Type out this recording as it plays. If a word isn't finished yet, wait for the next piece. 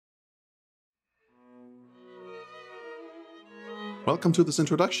Welcome to this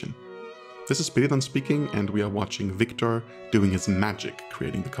introduction. This is Beridan speaking, and we are watching Victor doing his magic,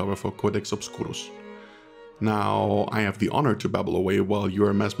 creating the cover for CODEX Obscurus. Now, I have the honor to babble away while you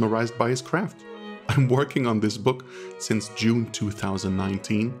are mesmerized by his craft. I'm working on this book since June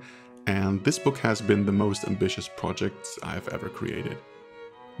 2019, and this book has been the most ambitious project I've ever created.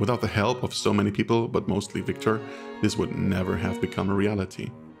 Without the help of so many people, but mostly Victor, this would never have become a reality.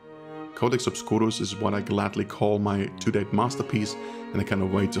 CODEX Obscurus is what I gladly call my to-date masterpiece, and I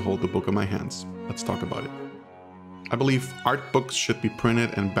cannot wait to hold the book in my hands. Let's talk about it. I believe art books should be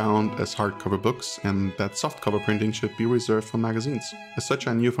printed and bound as hardcover books, and that softcover printing should be reserved for magazines. As such,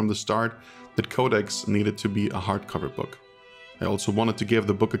 I knew from the start that CODEX needed to be a hardcover book. I also wanted to give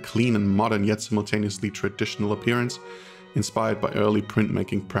the book a clean and modern yet simultaneously traditional appearance, inspired by early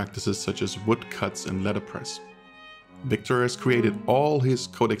printmaking practices such as woodcuts and letterpress. Victor has created all his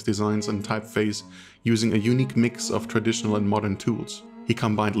CODEX designs and typeface using a unique mix of traditional and modern tools. He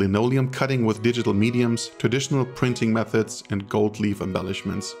combined linoleum cutting with digital mediums, traditional printing methods, and gold leaf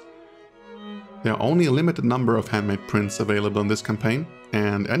embellishments. There are only a limited number of handmade prints available in this campaign,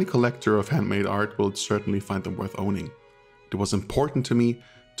 and any collector of handmade art will certainly find them worth owning. It was important to me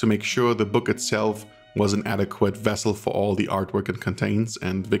to make sure the book itself was an adequate vessel for all the artwork it contains,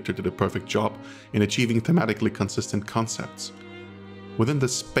 and Victor did a perfect job in achieving thematically consistent concepts. Within the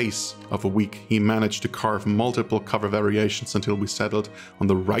space of a week, he managed to carve multiple cover variations until we settled on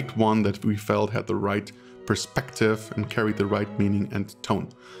the right one that we felt had the right perspective and carried the right meaning and tone.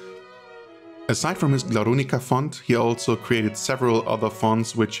 Aside from his Glarunica font, he also created several other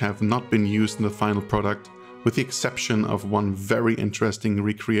fonts which have not been used in the final product, with the exception of one very interesting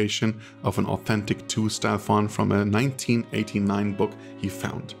recreation of an authentic II-style font from a 1989 book he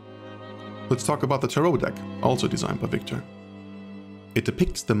found. Let's talk about the tarot deck, also designed by Victor. It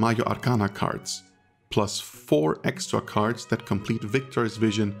depicts the Major Arcana cards, plus 4 extra cards that complete Victor's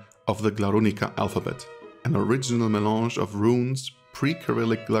vision of the Glarunica alphabet, an original melange of runes,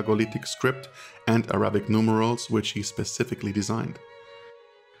 pre-Cyrillic Glagolitic script, and Arabic numerals which he specifically designed.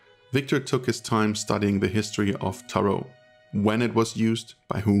 Victor took his time studying the history of tarot, when it was used,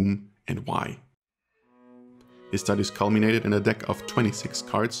 by whom, and why. His studies culminated in a deck of 26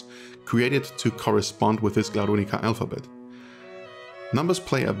 cards, created to correspond with his Glarunica alphabet. Numbers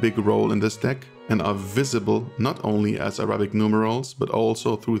play a big role in this deck and are visible not only as Arabic numerals, but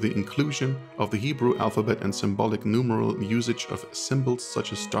also through the inclusion of the Hebrew alphabet and symbolic numeral usage of symbols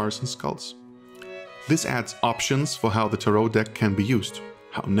such as stars and skulls. This adds options for how the tarot deck can be used,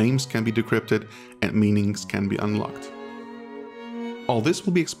 how names can be decrypted and meanings can be unlocked. All this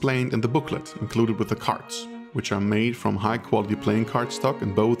will be explained in the booklet included with the cards, which are made from high-quality playing card stock,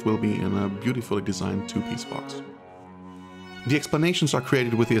 and both will be in a beautifully designed 2-piece box. The explanations are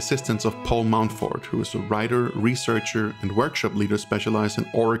created with the assistance of Paul Mountford, who is a writer, researcher, and workshop leader specialized in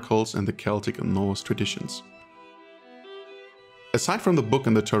oracles and the Celtic and Norse traditions. Aside from the book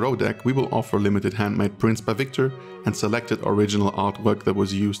and the tarot deck, we will offer limited handmade prints by Victor and selected original artwork that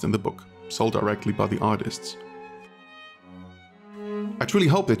was used in the book, sold directly by the artists. I truly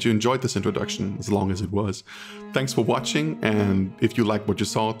hope that you enjoyed this introduction, as long as it was. Thanks for watching, and if you liked what you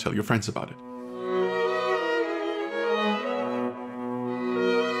saw, tell your friends about it.